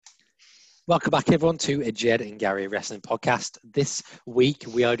Welcome back, everyone, to a Jed and Gary Wrestling Podcast. This week,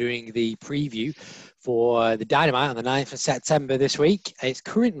 we are doing the preview for the Dynamite on the 9th of September this week. It's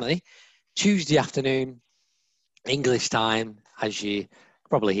currently Tuesday afternoon, English time, as you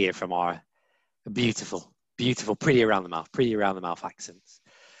probably hear from our beautiful, pretty around the mouth accents.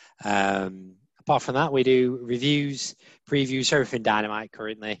 Apart from that, we do reviews, previews, everything Dynamite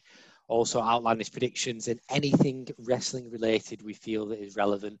currently. Also outlandish predictions and anything wrestling related we feel that is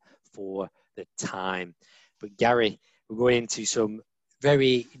relevant for the time. But Gary, we're going into some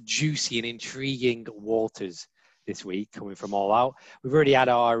very juicy and intriguing waters this week coming from All Out. We've already had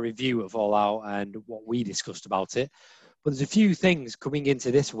our review of All Out and what we discussed about it. But there's a few things coming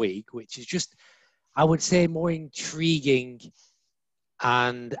into this week, which is just, I would say, more intriguing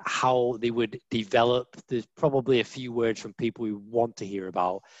and how they would develop. There's probably a few words from people we want to hear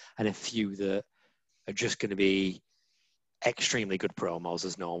about and a few that are just going to be extremely good promos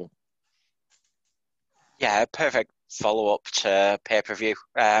as normal. Yeah, perfect follow-up to pay-per-view.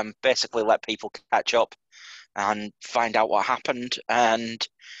 Basically let people catch up and find out what happened and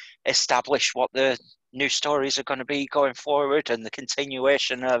establish what the new stories are going to be going forward and the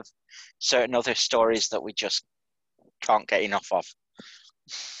continuation of certain other stories that we just can't get enough of.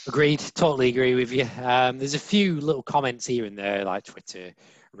 Agreed. Totally agree with you. There's a few little comments here and there, like Twitter,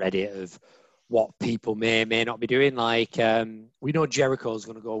 Reddit, of what people may not be doing. Like, we know Jericho's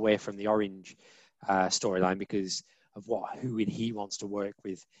going to go away from the Orange storyline because of who he wants to work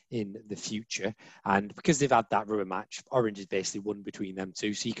with in the future. And because they've had that ruin match, Orange is basically won between them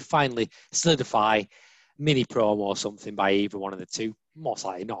two. So you can finally solidify mini promo or something by either one of the two. Most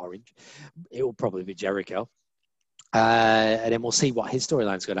likely not Orange. It will probably be Jericho. And then we'll see what his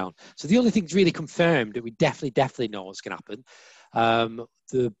storylines go down. So the only thing that's really confirmed that we definitely know what's going to happen.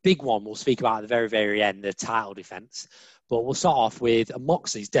 The big one we'll speak about at the very, very end, the title defense. But we'll start off with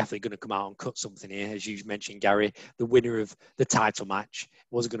Moxley's definitely going to come out and cut something here. As you mentioned, Gary, the winner of the title match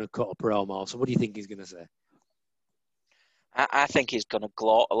was going to cut a promo. So what do you think he's going to say? I think he's going to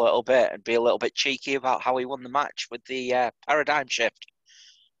gloat a little bit and be a little bit cheeky about how he won the match with the paradigm shift.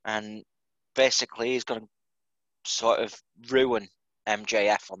 And basically he's going to sort of ruin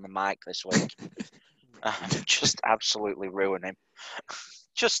MJF on the mic this week. Just absolutely ruin him.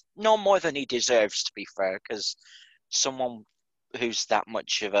 Just no more than he deserves, to be fair, because someone who's that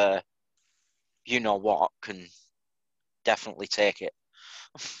much of a you-know-what can definitely take it.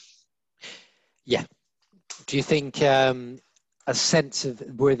 Yeah. Do you think a sense of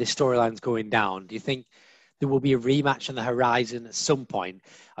where the storyline's going down, do you think there will be a rematch on the horizon at some point?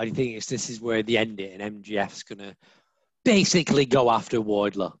 Or do you think this is where they end it and MJF's going to basically go after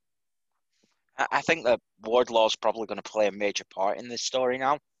Wardlow? I think that Wardlow's probably going to play a major part in this story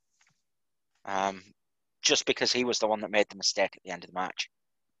now. Just because he was the one that made the mistake at the end of the match.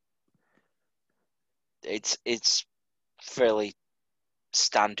 It's fairly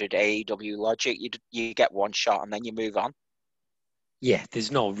standard AEW logic. You get one shot and then you move on. Yeah,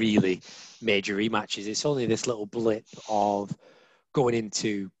 there's no really major rematches. It's only this little blip of going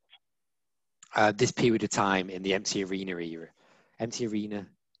into this period of time in the empty arena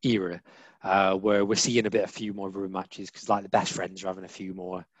era, where we're seeing a few more rematches because like the best friends are having a few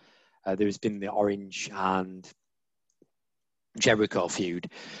more. There's been the Orange and Jericho feud.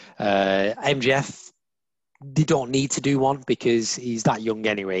 MJF, they don't need to do one because he's that young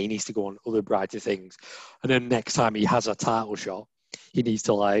anyway. He needs to go on other brighter things. And then next time he has a title shot, he needs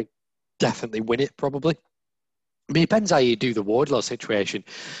to definitely win it probably. I mean, it depends how you do the Wardlow situation.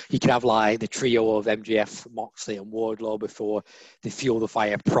 You can have the trio of MJF, Moxley and Wardlow before they fuel the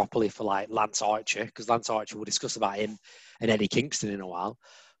fire properly for Lance Archer, because Lance Archer, will discuss about him and Eddie Kingston in a while.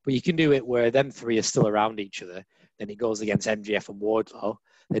 But you can do it where them three are still around each other. Then it goes against MJF and Wardlow.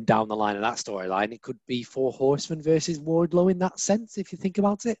 Then down the line of that storyline, it could be Four Horsemen versus Wardlow in that sense, if you think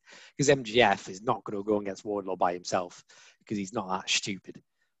about it. Because MJF is not going to go against Wardlow by himself because he's not that stupid.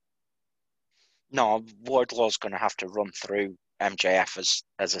 No, Wardlow's going to have to run through MJF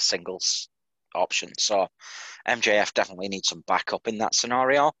as a singles option. So MJF definitely needs some backup in that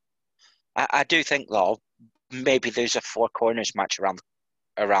scenario. I do think, though, maybe there's a four corners match around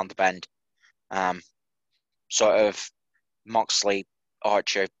the bend. Sort of Moxley,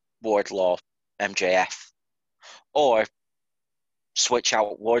 Archer, Wardlow, MJF. Or switch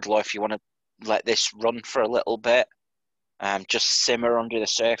out Wardlow if you want to let this run for a little bit. Just simmer under the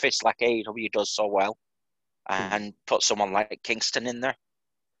surface like AEW does so well. And put someone like Kingston in there.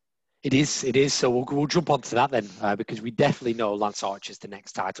 It is. So we'll jump onto that then, because we definitely know Lance Archer's the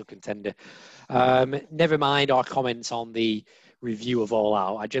next title contender. Never mind our comments on the review of All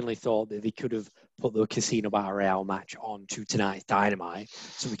Out. I generally thought that they could have put the Casino Battle Royale match on to tonight's Dynamite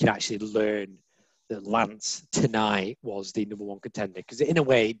so we can actually learn that Lance tonight was the number one contender, because in a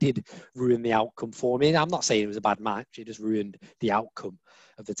way it did ruin the outcome for me. I'm not saying it was a bad match, it just ruined the outcome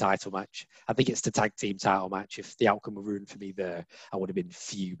of the title match. I think it's the tag team title match. If the outcome were ruined for me there, I would have been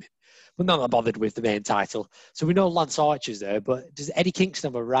fuming. But not bothered with the main title. So we know Lance Archer's there, but does Eddie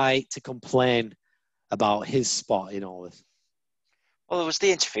Kingston have a right to complain about his spot in all this? Well, there was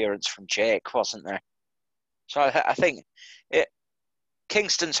the interference from Jake, wasn't there? So I think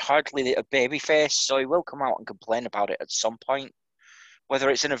Kingston's hardly a babyface, so he will come out and complain about it at some point. Whether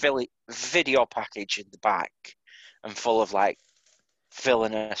it's in a video package in the back and full of like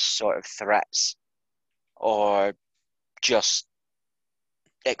villainous sort of threats, or just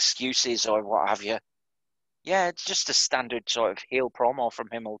excuses or what have you. Yeah, it's just a standard sort of heel promo from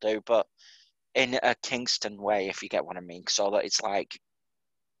him will do, but in a Kingston way, if you get what I mean, so that it's like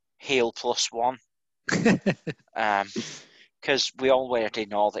heel +1. Because we already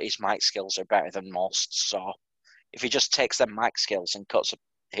know that his mic skills are better than most, so if he just takes them mic skills and cuts a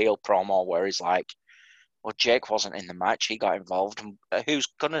heel promo where he's like, well, Jake wasn't in the match, he got involved, and who's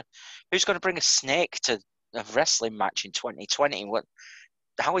gonna bring a snake to a wrestling match in 2020?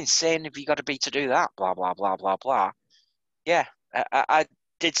 How insane have you got to be to do that? Blah blah blah blah blah. Yeah, I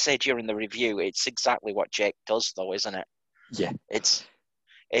did say during the review, it's exactly what Jake does, though, isn't it? Yeah, it's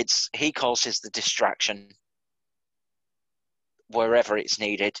he causes the distraction wherever it's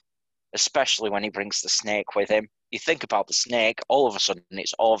needed, especially when he brings the snake with him. You think about the snake, all of a sudden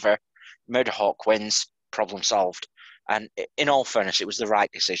it's over. Murderhawk wins, problem solved. And in all fairness, it was the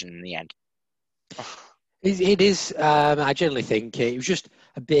right decision in the end. It is. I generally think it was just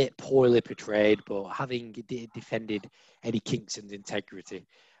a bit poorly portrayed, but having defended Eddie Kingston's integrity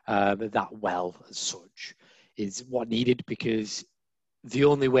that well as such is what needed, because the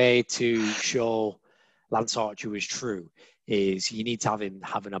only way to show Lance Archer was true is you need to have him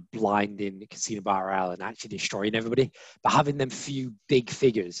having a blinding Casino Battle Royale and actually destroying everybody. But having them few big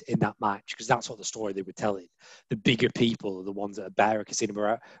figures in that match, because that's what the story they were telling, the bigger people are the ones that are better at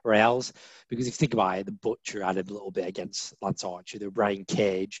Casino Royales. Because if you think about it, the Butcher had a little bit against Lance Archer. There were Brian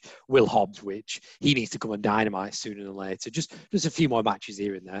Cage, Will Hobbs, which he needs to come on Dynamite sooner than later. Just a few more matches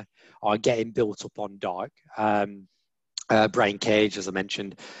here and there are getting built up on Dark. Brian Cage, as I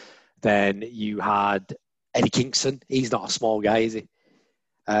mentioned. Then you had Eddie Kingston. He's not a small guy, is he?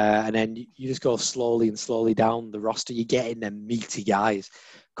 And then you just go slowly and slowly down the roster. You're getting them meaty guys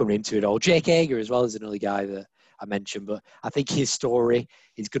coming into it all. Jake Hager as well is another guy that I mentioned, but I think his story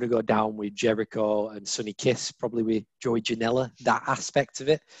is going to go down with Jericho and Sonny Kiss, probably with Joey Janela, that aspect of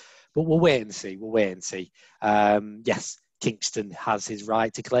it. But we'll wait and see. Yes, Kingston has his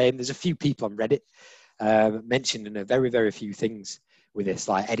right to claim. There's a few people on Reddit mentioning a very, very few things with this,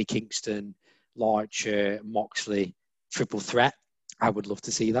 like Eddie Kingston, Larcher, Moxley, triple threat. I would love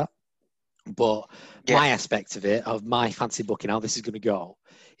to see that. But my aspect of it, of my fancy booking, how this is going to go,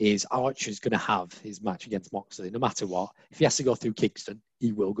 is Archer's going to have his match against Moxley, no matter what. If he has to go through Kingston,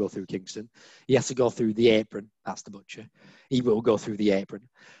 he will go through Kingston. He has to go through the apron, that's the Butcher. He will go through the apron.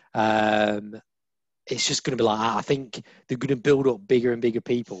 It's just going to be like that. I think they're going to build up bigger and bigger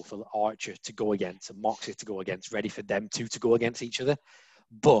people for Archer to go against and Moxley to go against, ready for them to go against each other.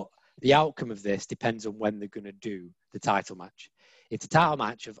 But the outcome of this depends on when they're going to do the title match. If the title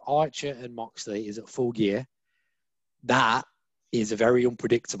match of Archer and Moxley is at Full Gear, that is a very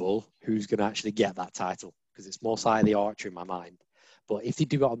unpredictable who's going to actually get that title, because it's most likely Archer in my mind. But if they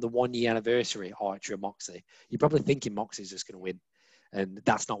do it on the 1 year anniversary, Archer and Moxley, you're probably thinking Moxley's just going to win. And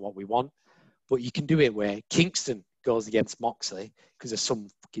that's not what we want. But you can do it where Kingston goes against Moxley because of some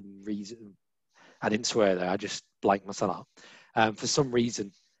fucking reason. I didn't swear there. I just blanked myself out. For some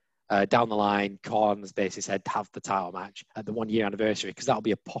reason, down the line, Khan's basically said have the title match at the 1 year anniversary, because that'll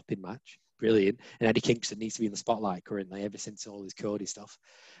be a popping match. Brilliant. And Eddie Kingston needs to be in the spotlight currently ever since all his Cody stuff.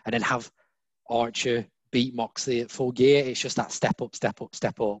 And then have Archer beat Moxley at Full Gear. It's just that step up, step up,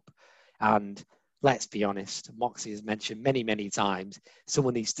 step up. And let's be honest, Moxley has mentioned many, many times,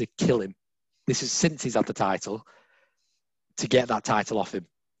 someone needs to kill him. This is since he's had the title, to get that title off him.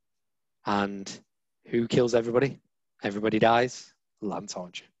 And who kills everybody? Everybody dies. Lance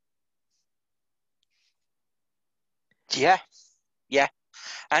Archer. Yeah.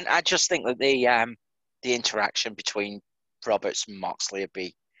 And I just think that the interaction between Roberts and Moxley would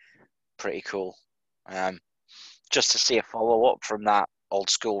be pretty cool. Just to see a follow-up from that old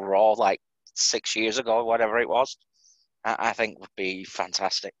school Raw like 6 years ago, or whatever it was, I think would be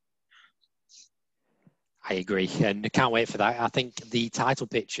fantastic. I agree, and I can't wait for that. I think the title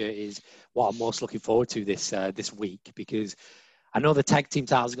picture is what I'm most looking forward to this week, because I know the tag team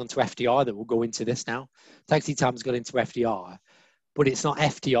titles have gone to FTR, that will go into this now. Tag team titles gone into FTR, but it's not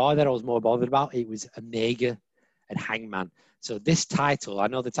FTR that I was more bothered about. It was Omega and Hangman. So this title, I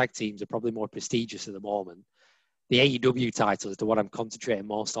know the tag teams are probably more prestigious at the moment. The AEW title is the one I'm concentrating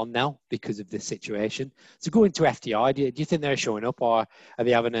most on now because of this situation. So going to FTR, do you think they're showing up, or are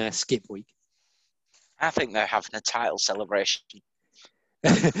they having a skip week? I think they're having a title celebration.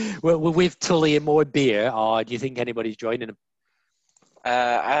 Well, with Tully and more beer, or do you think anybody's joining them?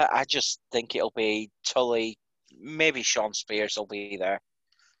 I just think it'll be Tully, maybe Sean Spears will be there.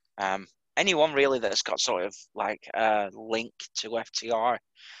 Anyone really that's got sort of like a link to FTR.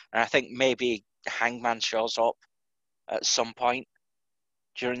 And I think maybe Hangman shows up at some point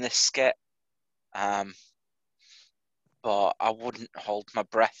during this skit. But I wouldn't hold my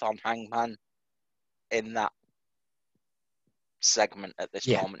breath on Hangman in that segment at this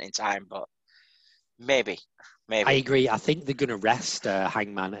moment in time, but maybe. I agree. I think they're going to rest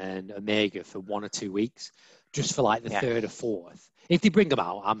Hangman and Omega for 1 or 2 weeks, just for like the third or fourth. If they bring them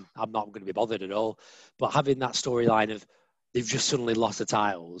out, I'm not going to be bothered at all. But having that storyline of they've just suddenly lost the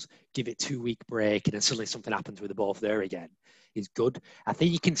titles, give it 2-week break, and then suddenly something happens where they're both there again is good. I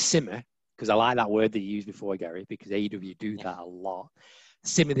think you can simmer, because I like that word that you used before, Gary, because AEW do that a lot.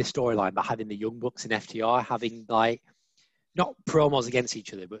 Simmer this storyline by having the Young Bucks and FTR having like not promos against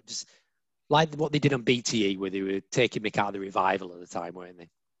each other, but just like what they did on BTE, where they were taking Mick out of the Revival at the time, weren't they?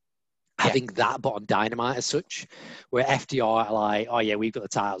 Having that, but on Dynamite as such, where FDR are like, oh yeah, we've got the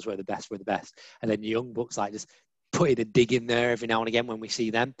titles, we're the best. And then the Young Bucks like just putting a dig in there every now and again when we see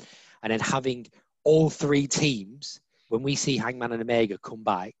them. And then having all three teams, when we see Hangman and Omega come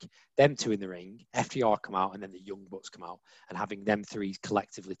back, them two in the ring, FDR come out, and then the Young Bucks come out, and having them three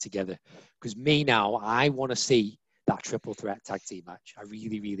collectively together. Because I want to see that triple threat tag team match. I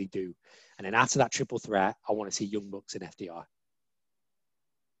really, really do. And then after that triple threat, I want to see Young Bucks and FDR.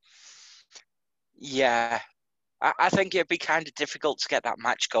 Yeah. I think it'd be kind of difficult to get that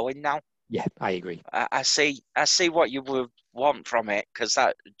match going now. Yeah, I agree. I see what you would want from it, because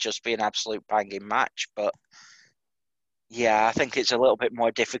that'd just be an absolute banging match. But yeah, I think it's a little bit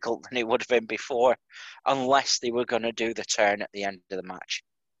more difficult than it would have been before, unless they were going to do the turn at the end of the match.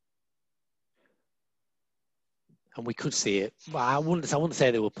 And we could see it. Well, I wouldn't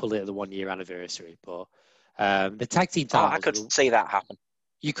say they will pull it at the 1 year anniversary, but the tag team titles. I could see that happen.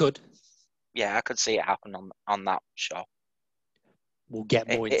 You could? Yeah, I could see it happen on that show. We'll get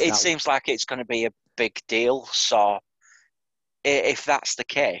more into that. It seems like it's going to be a big deal. So if that's the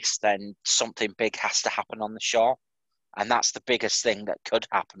case, then something big has to happen on the show. And that's the biggest thing that could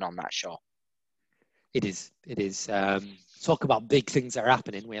happen on that show. It is. Talk about big things that are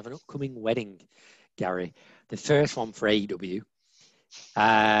happening. We have an upcoming wedding, Gary. The first one for AEW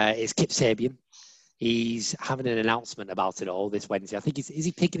is Kip Sabian. He's having an announcement about it all this Wednesday. I think is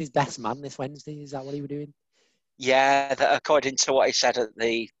he picking his best man this Wednesday? Is that what he was doing? Yeah, according to what he said at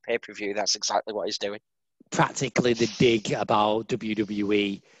the pay-per-view, that's exactly what he's doing. Practically the dig about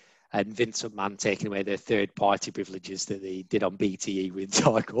WWE and Vince McMahon taking away their third-party privileges that they did on BTE with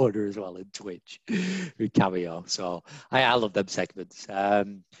Dark Order as well and Twitch with Cameo. So I love them segments.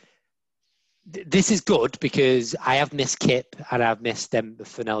 This is good because I have missed Kip and I've missed them,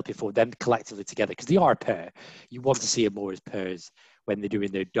 Penelope, for them collectively together, because they are a pair. You want to see them more as pairs when they're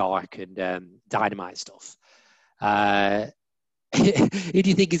doing their Dark and Dynamite stuff. Who do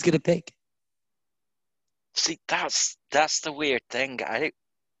you think he's going to pick? See, that's the weird thing.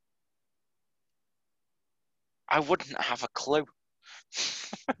 I wouldn't have a clue.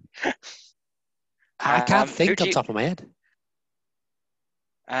 I can't think on top of my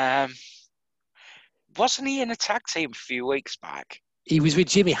head. Wasn't he in a tag team a few weeks back? He was with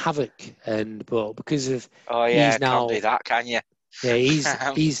Jimmy Havoc, but because of he's now, can't do that, can you? Yeah,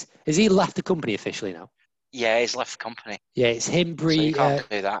 has he left the company officially now? Yeah, he's left the company. Yeah, it's him, Bree. So you can't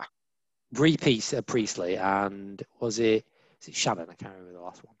do that. Bree Priestley, and is it Shannon? I can't remember the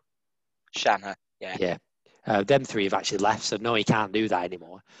last one. Shannon, yeah. Yeah. Them three have actually left, so no, he can't do that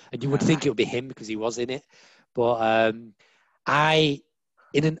anymore. And you would think it would be him because he was in it. But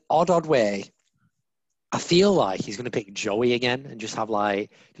in an odd way, I feel like he's going to pick Joey again and just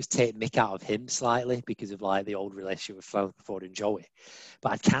take Mick out of him slightly because of the old relationship with Ford and Joey.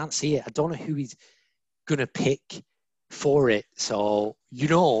 But I can't see it. I don't know who he's going to pick for it. So,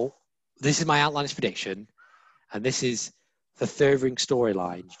 this is my outlandish prediction, and this is the third ring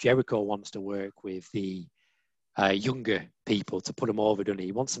storyline. Jericho wants to work with the younger people to put them over, doesn't he?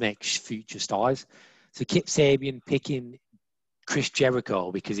 He wants to make future stars. So Kip Sabian picking Chris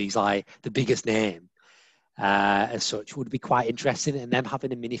Jericho because he's the biggest name. as such would be quite interesting, and them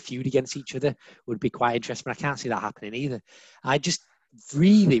having a mini feud against each other would be quite interesting. But I can't see that happening either. I just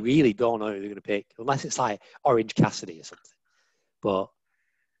really don't know who they're going to pick, unless it's like Orange Cassidy or something. But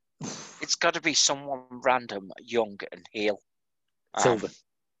it's got to be someone random, young and heel. Silver.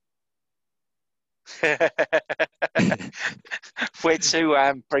 Way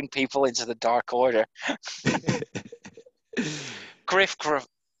to bring people into the Dark Order. Griff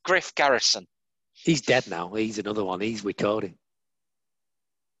Garrison. He's dead now. He's another one. He's with Cody.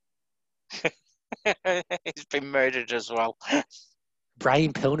 He's been murdered as well.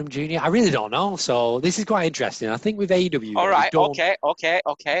 Brian Pillman Jr. I really don't know. So this is quite interesting. I think with AEW. All right. Okay.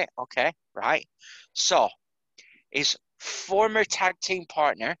 Right. So his former tag team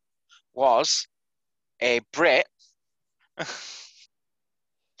partner was a Brit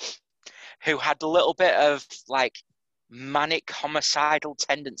who had a little bit of like manic homicidal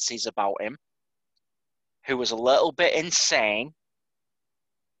tendencies about him, who was a little bit insane.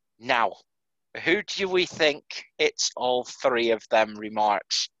 Now, who do we think hits all three of them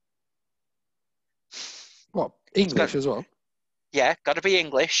remarks? What, English as well? Yeah, got to be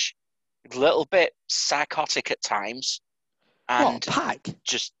English. A little bit psychotic at times. And what, Pac?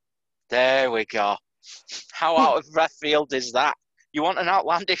 Just, there we go. How out of left field is that? You want an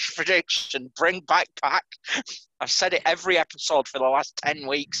outlandish prediction? Bring back Pac. I've said it every episode for the last 10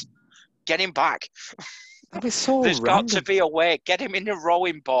 weeks. Get him back. That'd be so There's random. got to be a way. Get him in a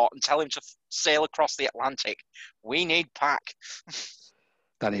rowing boat and tell him to sail across the Atlantic. We need Pac.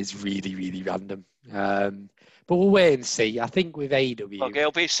 That is really random. But we'll wait and see. I think with AEW... Look,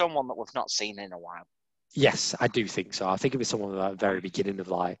 it'll be someone that we've not seen in a while. Yes, I do think so. I think it'll be someone at the very beginning of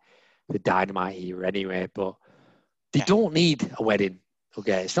like the Dynamite era anyway, but they don't need a wedding.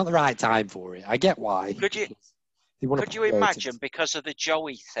 Okay, it's not the right time for it. I get why. Could you imagine, because of the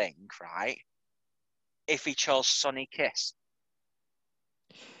Joey thing, right, if he chose Sonny Kiss?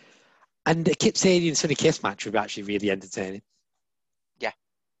 And a Kip Sabian and Sonny Kiss match would be actually really entertaining.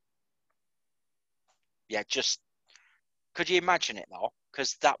 Yeah, just... Could you imagine it, though?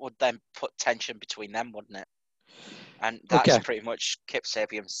 Because that would then put tension between them, wouldn't it? And that's pretty much Kip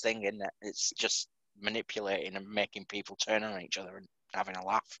Sabian's thing, isn't it? It's just manipulating and making people turn on each other and having a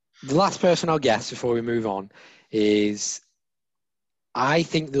laugh. The last person I'll guess before we move on is... I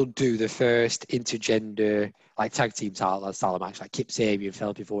think they'll do the first intergender, like tag team style match, like Kip Sabian,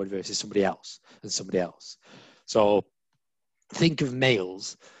 Penelope Ford versus somebody else and somebody else. So think of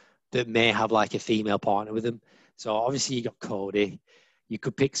males that may have like a female partner with them. So obviously you got Cody. You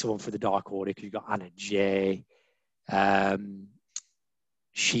could pick someone for the Dark Order because you've got Anna Jay, Shida,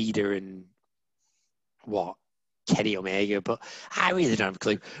 and Kenny Omega. But I really don't have a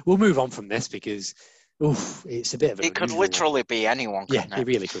clue. We'll move on from this because it's a bit of an... It could literally be anyone, couldn't it? It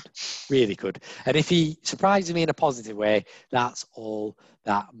really could. Really could. And if he surprises me in a positive way, that's all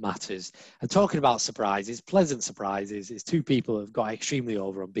that matters. And talking about surprises, pleasant surprises, it's two people that have got extremely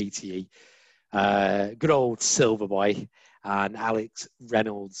over on BTE. Good old Silver Boy and Alex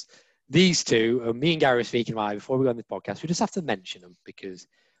Reynolds. These two, me and Gary were speaking about it before we go on this podcast, we just have to mention them because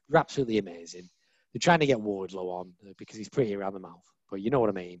they're absolutely amazing. They're trying to get Wardlow on because he's pretty around the mouth. But you know what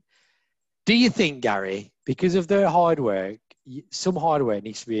I mean. Do you think, Gary, because of their hard work, some hard work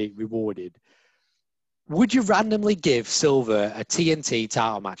needs to be rewarded, would you randomly give Silver a TNT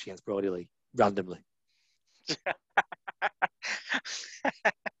title match against Brodie Lee? Randomly?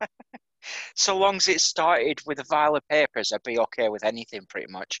 So long as it started with a vial of papers, I'd be okay with anything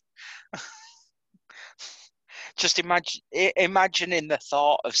pretty much. Just imagining the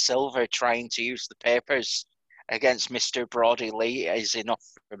thought of Silver trying to use the papers against Mr. Brodie Lee is enough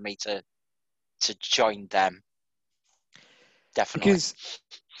for me to join them. Definitely. Because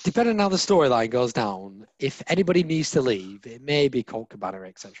depending on how the storyline goes down, if anybody needs to leave, it may be Colt Cabana,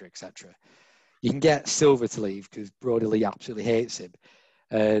 etc., etc. You can get Silver to leave because Brodie Lee absolutely hates him.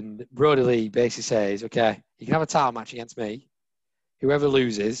 And Brodie Lee basically says, okay, you can have a title match against me. Whoever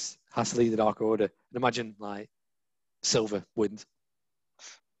loses has to leave the Dark Order. And imagine, like, Silver wins.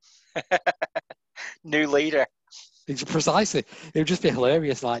 New leader. Precisely. It would just be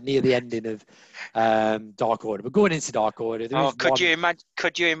hilarious, like, near the ending of Dark Order. But going into Dark Order... Could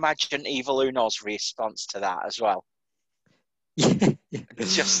you imagine Evil Uno's response to that as well? Yeah.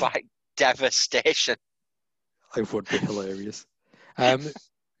 It's just, like, devastation. It would be hilarious.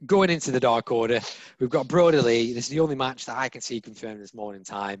 Going into the Dark Order, we've got Brodie Lee. This is the only match that I can see confirmed this morning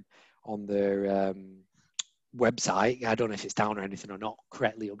time on their website. I don't know if it's down or anything or not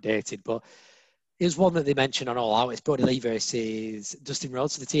correctly updated, but here's one that they mentioned on All Out. It's Brodie Lee versus Dustin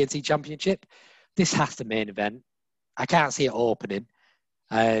Rhodes for the TNT Championship. This has to main event. I can't see it opening.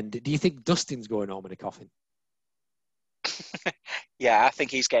 And do you think Dustin's going home in a coffin? Yeah, I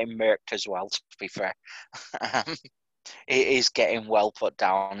think he's getting murked as well, to be fair. He is getting well put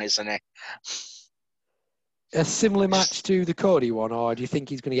down, isn't he? A similar match to the Cody one, or do you think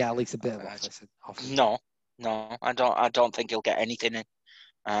he's going to get at least a bit of offense? No, I don't think he'll get anything in.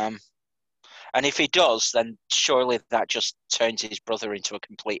 And if he does, then surely that just turns his brother into a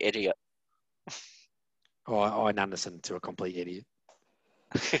complete idiot. Or an Anderson to a complete idiot.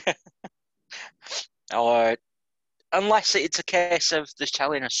 Or unless it's a case of they're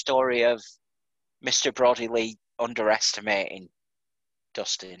telling a story of Mr. Brodie Lee underestimating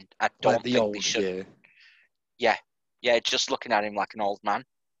Dustin. I don't think they should. Yeah, just looking at him like an old man.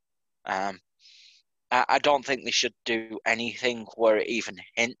 I don't think they should do anything where it even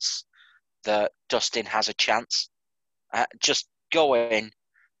hints that Dustin has a chance. Just go in,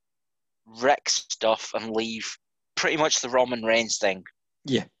 wreck stuff, and leave. Pretty much the Roman Reigns thing.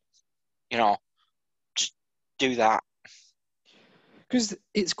 Yeah. Just do that. Because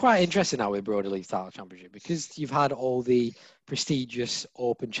it's quite interesting now with Brodie Lee Title Championship, because you've had all the prestigious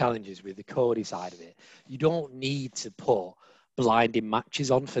open challenges with the Cody side of it. You don't need to put blinding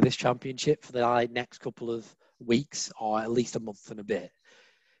matches on for this championship for the next couple of weeks or at least a month and a bit.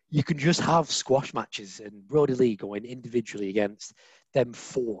 You can just have squash matches and Brodie Lee going individually against them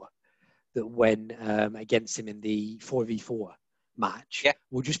four that went against him in the 4v4 match. Yeah.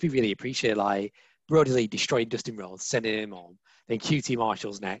 Will just be really appreciated. Like Brodie Lee destroying Dustin Rhodes, sending him home. Then QT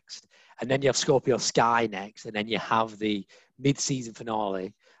Marshall's next. And then you have Scorpio Sky next. And then you have the mid-season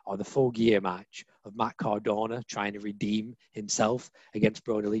finale or the full gear match of Matt Cardona trying to redeem himself against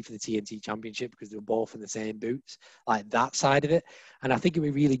Brodie Lee for the TNT Championship because they were both in the same boots. Like that side of it. And I think it'd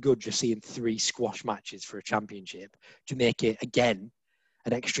be really good just seeing 3 squash matches for a championship to make it, again,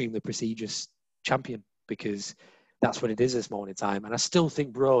 an extremely prestigious champion, because that's what it is this moment in time. And I still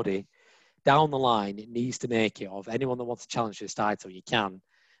think Brodie, down the line, it needs to make it of anyone that wants to challenge this title, you can,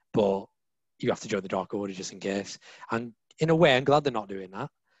 but you have to join the Dark Order just in case. And in a way, I'm glad they're not doing that,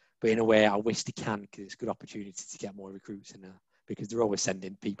 but in a way, I wish they can, because it's a good opportunity to get more recruits in there, because they're always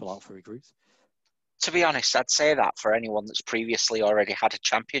sending people out for recruits. To be honest, I'd say that for anyone that's previously already had a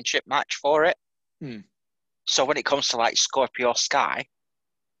championship match for it. So when it comes to like Scorpio Sky,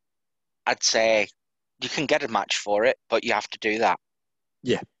 I'd say you can get a match for it, but you have to do that.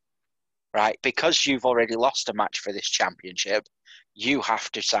 Yeah. Right? Because you've already lost a match for this championship, you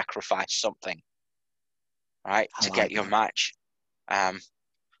have to sacrifice something, right, to get your match.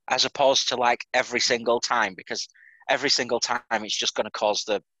 As opposed to like every single time, because every single time it's just going to cause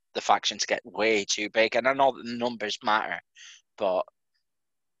the faction to get way too big. And I know that the numbers matter, but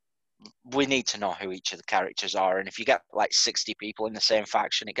we need to know who each of the characters are. And if you get like 60 people in the same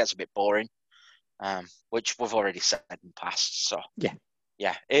faction, it gets a bit boring, which we've already said in the past. So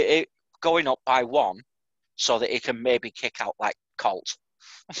yeah, it going up by 1 so that it can maybe kick out like Colt.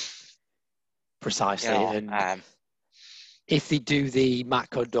 Precisely. And if they do the Matt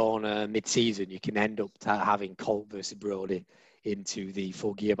Cardona mid-season, you can end up having Colt versus Brodie into the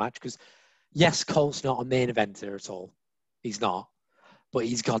full gear match. Because, yes, Colt's not a main eventer at all. He's not. But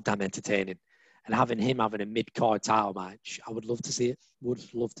he's goddamn entertaining. And having him having a mid-card title match, I would love to see it. Would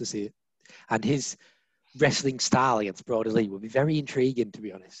love to see it. And his wrestling style against Brodie Lee would be very intriguing, to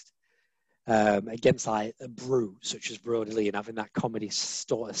be honest. Against like a brute such as Brodie Lee and having that comedy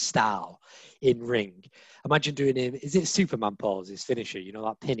sort of style in ring. Imagine doing him, is it Superman pose, his finisher, you know,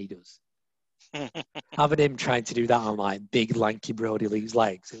 that pin he does? Having him trying to do that on like big lanky Brodie Lee's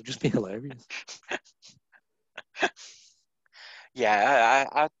legs, it would just be hilarious. Yeah,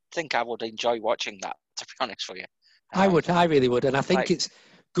 I think I would enjoy watching that, to be honest with you. I really would. And I think it's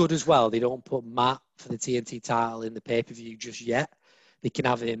good as well. They don't put Matt for the TNT title in the pay-per-view just yet. They can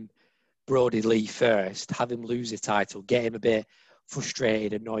have him, Brodie Lee first, have him lose his title, get him a bit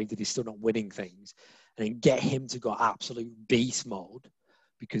frustrated, annoyed that he's still not winning things, and then get him to go absolute beast mode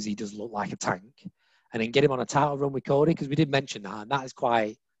because he does look like a tank, and then get him on a title run with Cody, because we did mention that, and that is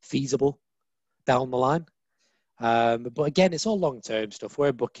quite feasible down the line. But again, it's all long-term stuff.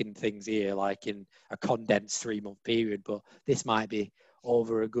 We're booking things here like in a condensed 3-month period, but this might be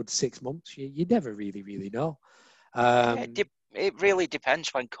over a good 6 months. You never really, really know. It really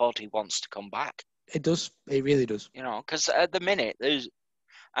depends when Cody wants to come back. It does. It really does. You know, because at the minute,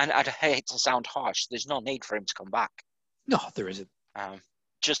 and I'd hate to sound harsh, there's no need for him to come back. No, there isn't.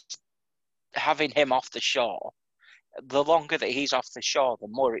 Just having him off the show, the longer that he's off the show, the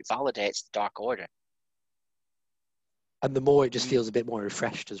more it validates the Dark Order. And the more it just feels a bit more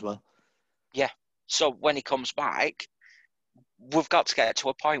refreshed as well. Yeah. So when he comes back, we've got to get to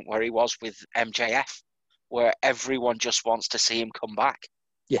a point where he was with MJF, where everyone just wants to see him come back.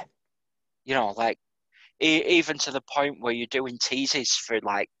 Yeah. You know, like, even to the point where you're doing teases for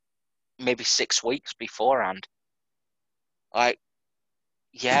like maybe 6 weeks beforehand. Like,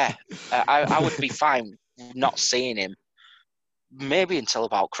 yeah, I would be fine not seeing him maybe until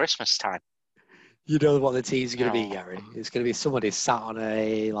about Christmas time. You know what the tease is going to be, No. Gary? It's going to be somebody sat on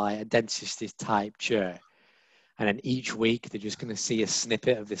a dentist type chair, and then each week they're just going to see a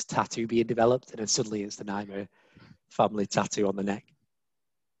snippet of this tattoo being developed, and then suddenly it's the Nightmare family tattoo on the neck.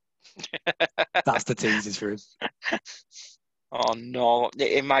 That's the teasers for him. Oh no!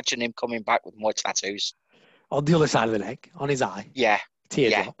 Imagine him coming back with more tattoos. On the other side of the neck, on his eye. Yeah.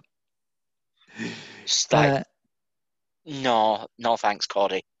 Teardrop. Just like, no thanks,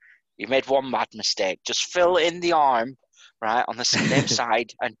 Cody. You made one mad mistake. Just fill in the arm, right, on the same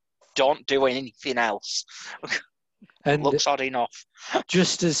side, and don't do anything else. And looks odd enough.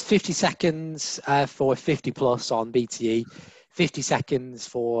 Just as 50 seconds for 50 plus on BTE, 50 seconds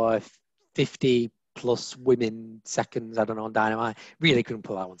for 50 plus women seconds, I don't know, on Dynamite. Really couldn't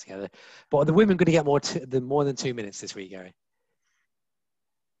put that one together. But are the women going to get more than 2 minutes this week, Gary?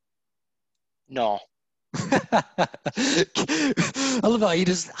 No. I love how you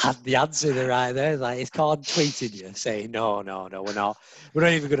just had the answer there right there. Like, it's called tweeting you saying, no, we're not. We're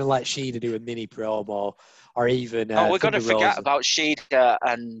not even going to let Sheena do a mini promo or even. We're going to forget Rosa. about Sheena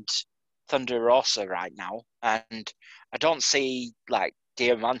and Thunder Rosa right now. And I don't see, like,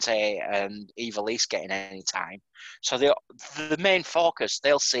 Diamante and Evilise getting any time. So the main focus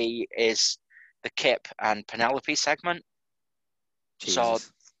they'll see is the Kip and Penelope segment. Jesus. So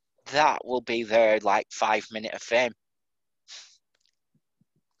that will be their, like, 5 minute of fame.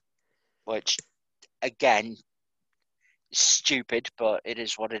 Which, again, stupid, but it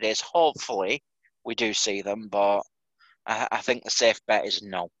is what it is. Hopefully, we do see them, but I think the safe bet is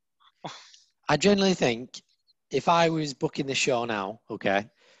no. I generally think if I was booking the show now, okay,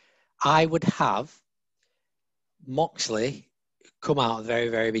 I would have Moxley come out at the very,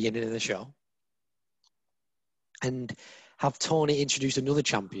 very beginning of the show and have Tony introduce another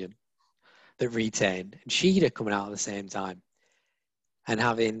champion that retained and Sheeta coming out at the same time and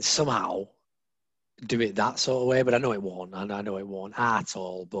having somehow do it that sort of way. But I know it won't. I know it won't at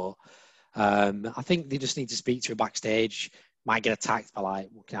all. But I think they just need to speak to her backstage. Might get attacked by, like,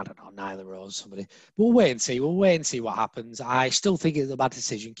 I don't know, Nyla Rose, somebody. But we'll wait and see. We'll wait and see what happens. I still think it's a bad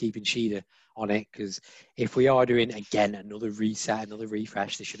decision keeping Sheeta on it, because if we are doing, again, another reset, another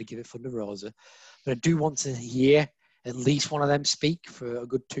refresh, they should have given it Thunder Rosa. But I do want to hear at least one of them speak for a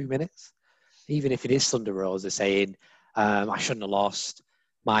good 2 minutes, even if it is Thunder Rosa saying, I shouldn't have lost.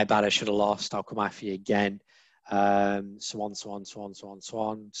 My bad, I should have lost. I'll come after you again. So on,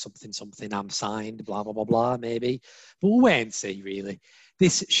 something, I'm signed, blah, blah, blah, blah, maybe. But we'll wait and see, really.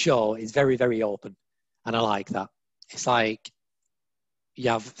 This show is very, very open, and I like that. It's like you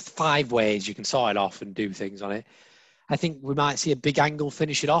have 5 ways you can sort it off and do things on it. I think we might see a big angle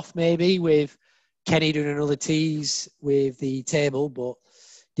finish it off, maybe, with Kenny doing another tease with the table, but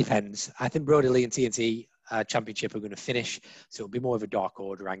depends. I think Brodie Lee and TNT Championship are going to finish, so it'll be more of a Dark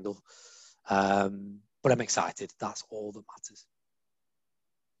Order angle. But I'm excited. That's all that matters.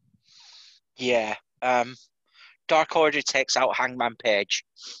 Yeah. Dark Order takes out Hangman Page.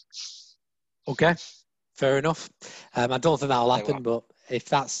 Okay. Fair enough. I don't think that'll happen, but if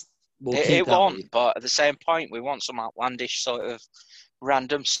that's... It won't, but at the same point, we want some outlandish sort of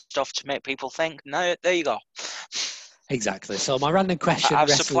random stuff to make people think. No, there you go. Exactly. So my random question... I've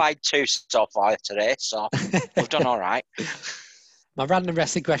supplied 2 so far today, so we've done all right. My random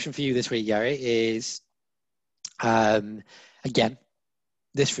wrestling question for you this week, Gary, is... again,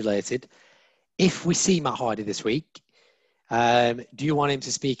 this related. If we see Matt Hardy this week, do you want him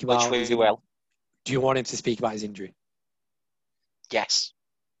to speak about... Which we will. Do you want him to speak about his injury? Yes,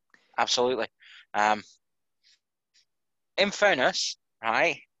 absolutely. In fairness,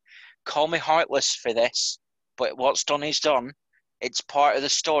 right, call me heartless for this, but what's done is done. It's part of the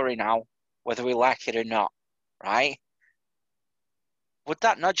story now, whether we like it or not, right? Would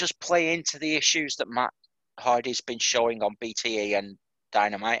that not just play into the issues that Matt Hardy's been showing on BTE and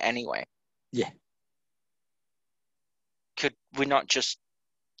Dynamite anyway? Yeah. Could we not just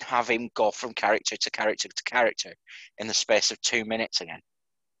have him go from character to character to character in the space of 2 minutes again?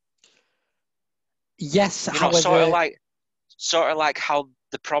 Yes, you however... know, sort of like how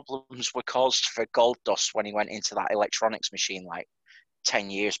the problems were caused for Goldust when he went into that electronics machine like 10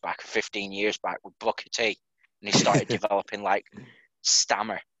 years back or 15 years back with Booker T, and he started developing like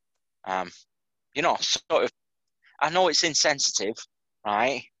stammer. You know, sort of, I know it's insensitive,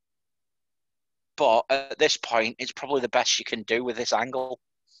 right? But at this point, it's probably the best you can do with this angle.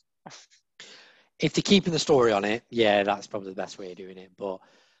 If they're keeping the story on it, yeah, that's probably the best way of doing it. But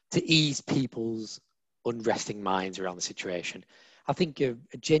to ease people's unresting minds around the situation. I think a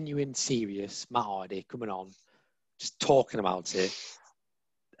genuine, serious Matt Hardy coming on, just talking about it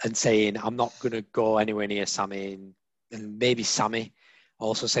and saying, I'm not going to go anywhere near Sammy, and maybe Sammy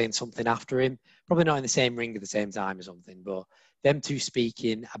also saying something after him. Probably not in the same ring at the same time or something, but them two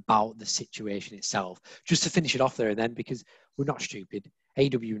speaking about the situation itself, just to finish it off there and then, because we're not stupid.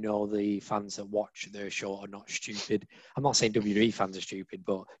 AEW know the fans that watch their show are not stupid. I'm not saying WWE fans are stupid,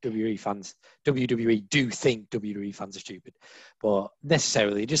 but WWE do think WWE fans are stupid. But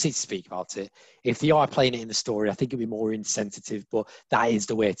necessarily, just need to speak about it. If they are playing it in the story, I think it'd be more insensitive, but that is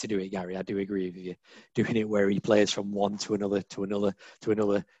the way to do it, Gary. I do agree with you. Doing it where he plays from one to another, to another, to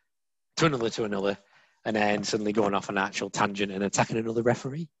another, to another, to another, and then suddenly going off an actual tangent and attacking another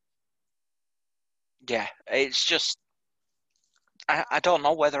referee. Yeah, it's just, I don't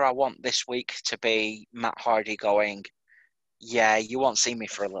know whether I want this week to be Matt Hardy going, yeah, you won't see me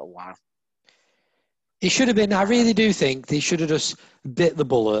for a little while. It should have been, I really do think they should have just bit the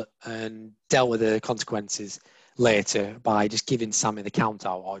bullet and dealt with the consequences later by just giving Sammy the count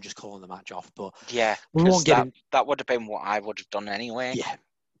out or just calling the match off. But yeah, we won't get that would have been what I would have done anyway. Yeah.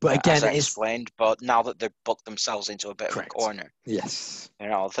 But again, as I explained, but now that they've booked themselves into a bit correct. of a corner, yes, you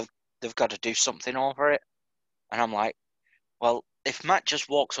know, they've got to do something over it. And I'm like, well, if Matt just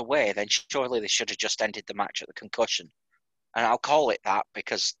walks away, then surely they should have just ended the match at the concussion. And I'll call it that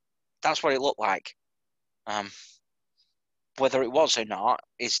because that's what it looked like. Whether it was or not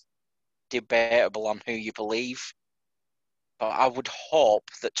is debatable on who you believe. But I would hope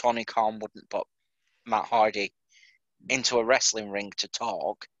that Tony Khan wouldn't put Matt Hardy into a wrestling ring to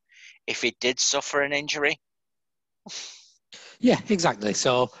talk if he did suffer an injury. Yeah, exactly.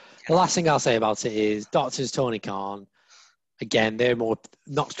 So the last thing I'll say about it is doctors Tony Khan, again, they're more,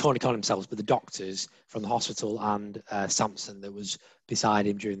 not Tony Khan themselves, but the doctors from the hospital and Sampson that was beside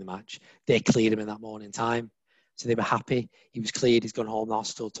him during the match, they cleared him in that morning time. So they were happy. He was cleared. He's gone home. The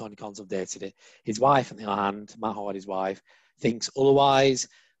hospital, Tony Khan's updated it. His wife, on the other hand, Matt Hardy's wife, thinks otherwise.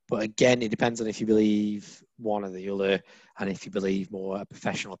 But again, it depends on if you believe one or the other and if you believe more a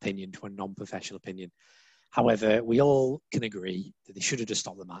professional opinion to a non-professional opinion. However, we all can agree that they should have just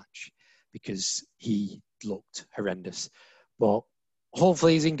stopped the match because he looked horrendous. But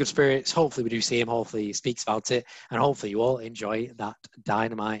hopefully he's in good spirits. Hopefully we do see him. Hopefully he speaks about it. And hopefully you all enjoy that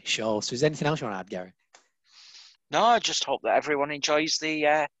Dynamite show. So is there anything else you want to add, Gary? No, I just hope that everyone enjoys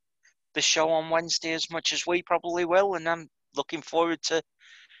the show on Wednesday as much as we probably will. And I'm looking forward to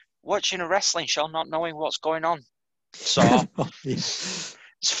watching a wrestling show, not knowing what's going on. So It's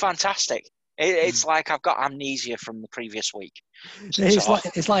fantastic. It's like I've got amnesia from the previous week.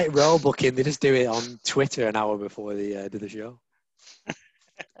 It's like row booking. They just do it on Twitter an hour before they do the show.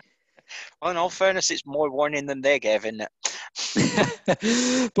 Well, in all fairness, it's more warning than they gave, isn't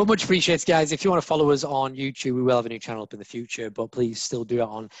it? But much appreciated, guys. If you want to follow us on YouTube, we will have a new channel up in the future, but please still do it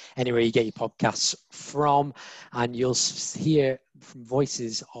on anywhere you get your podcasts from, and you'll hear from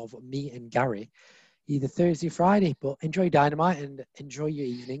voices of me and Gary either Thursday or Friday. But enjoy Dynamite and enjoy your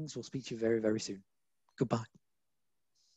evenings. We'll speak to you very, very soon. Goodbye.